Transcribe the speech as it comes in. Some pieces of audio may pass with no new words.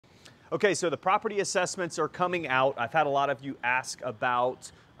Okay, so the property assessments are coming out. I've had a lot of you ask about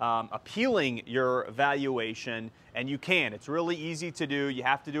appealing your valuation, and you can. It's really easy to do. You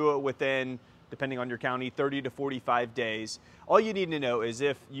have to do it within, depending on your county, 30 to 45 days. All you need to know is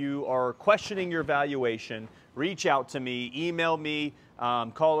if you are questioning your valuation, reach out to me, email me,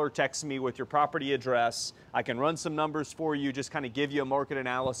 call or text me with your property address. I can run some numbers for you, just kind of give you a market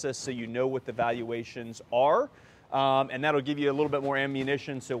analysis so you know what the valuations are. And that'll give you a little bit more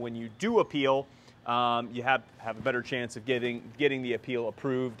ammunition, so when you do appeal, you have a better chance of getting the appeal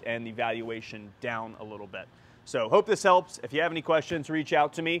approved and the valuation down a little bit. So hope this helps. If you have any questions, reach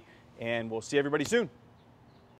out to me, and we'll see everybody soon.